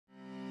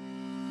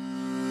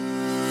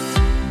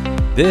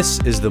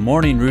This is the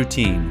Morning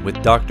Routine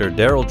with Dr.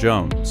 Daryl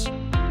Jones.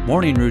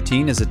 Morning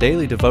Routine is a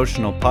daily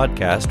devotional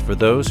podcast for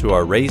those who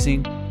are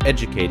raising,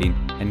 educating,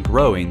 and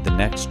growing the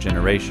next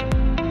generation.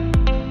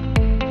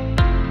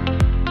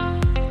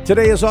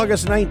 Today is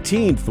August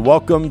 19th.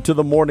 Welcome to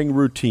the Morning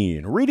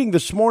Routine. Reading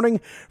this morning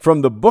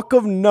from the book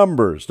of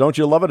Numbers. Don't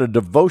you love it? A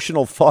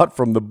devotional thought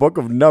from the book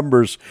of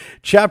Numbers,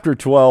 chapter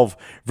 12,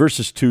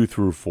 verses 2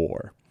 through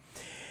 4.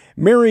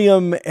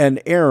 Miriam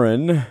and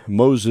Aaron,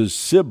 Moses'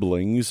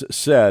 siblings,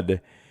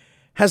 said,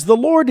 "Has the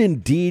Lord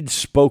indeed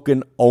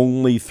spoken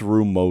only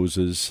through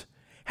Moses?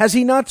 Has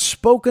he not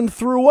spoken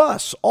through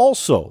us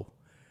also?"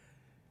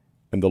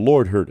 And the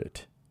Lord heard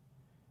it.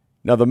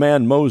 Now the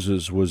man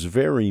Moses was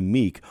very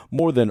meek,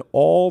 more than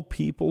all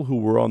people who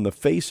were on the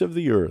face of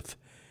the earth.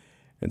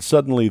 And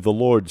suddenly the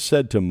Lord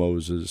said to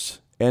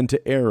Moses, and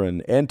to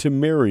Aaron, and to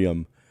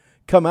Miriam,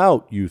 "Come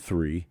out, you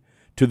three,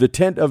 to the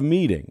tent of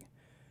meeting."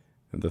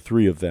 And the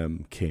three of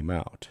them came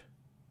out.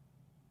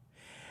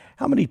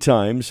 How many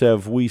times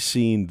have we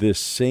seen this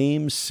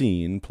same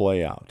scene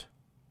play out?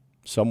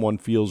 Someone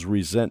feels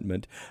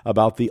resentment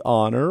about the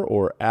honor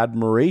or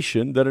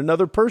admiration that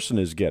another person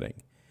is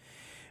getting.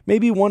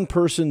 Maybe one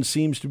person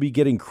seems to be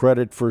getting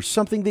credit for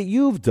something that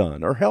you've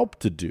done or helped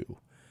to do.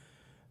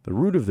 The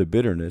root of the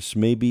bitterness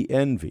may be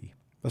envy,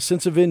 a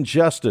sense of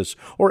injustice,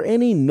 or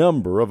any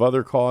number of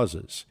other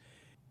causes.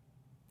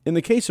 In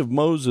the case of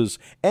Moses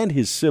and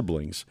his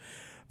siblings,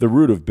 the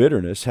root of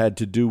bitterness had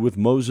to do with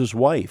Moses'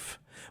 wife,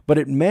 but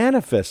it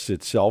manifests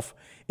itself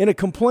in a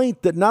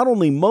complaint that not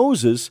only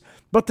Moses,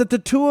 but that the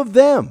two of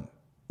them,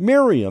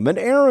 Miriam and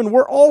Aaron,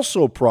 were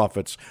also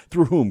prophets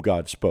through whom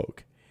God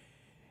spoke.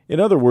 In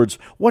other words,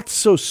 what's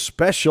so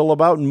special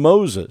about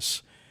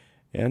Moses?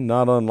 And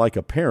not unlike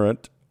a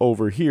parent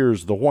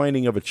overhears the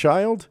whining of a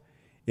child,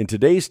 in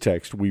today's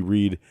text we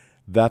read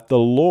that the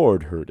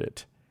Lord heard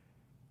it.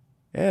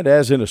 And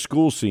as in a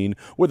school scene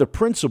where the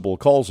principal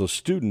calls a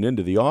student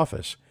into the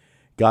office,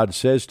 God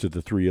says to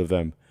the three of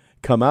them,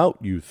 "Come out,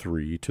 you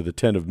three, to the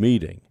tent of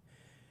meeting."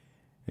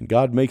 And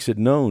God makes it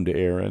known to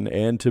Aaron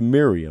and to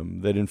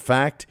Miriam that in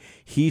fact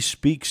he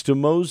speaks to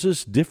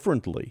Moses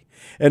differently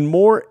and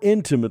more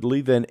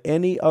intimately than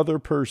any other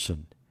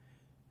person,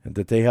 and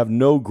that they have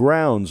no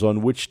grounds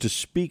on which to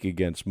speak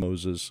against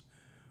Moses,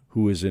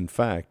 who is in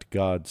fact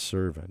God's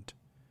servant.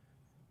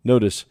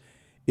 Notice,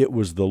 it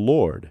was the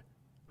Lord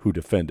who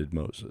defended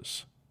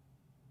Moses.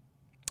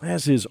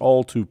 As is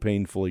all too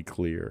painfully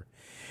clear,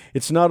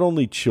 it's not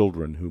only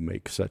children who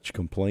make such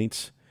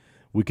complaints.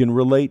 We can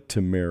relate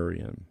to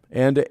Miriam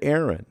and to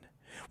Aaron.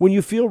 When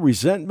you feel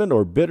resentment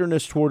or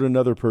bitterness toward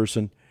another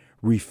person,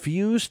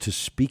 refuse to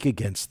speak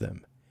against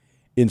them.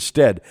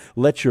 Instead,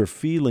 let your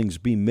feelings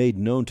be made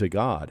known to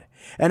God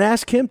and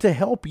ask Him to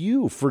help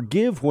you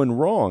forgive when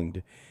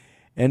wronged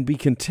and be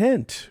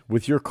content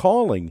with your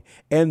calling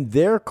and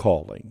their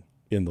calling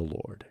in the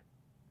Lord.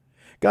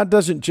 God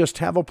doesn't just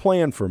have a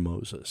plan for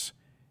Moses.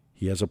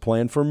 He has a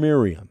plan for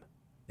Miriam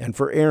and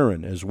for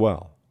Aaron as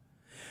well.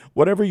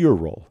 Whatever your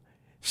role,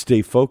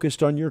 stay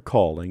focused on your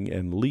calling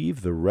and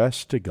leave the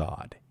rest to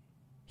God.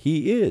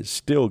 He is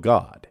still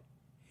God.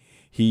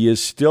 He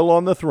is still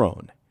on the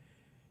throne.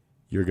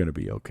 You're going to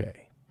be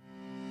okay.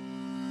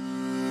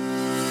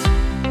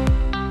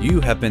 You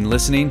have been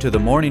listening to the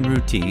Morning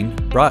Routine,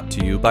 brought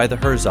to you by the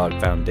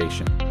Herzog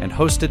Foundation and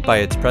hosted by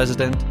its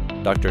president,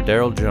 Dr.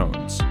 Daryl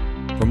Jones.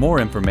 For more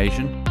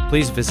information,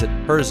 please visit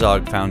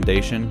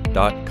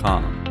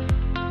herzogfoundation.com.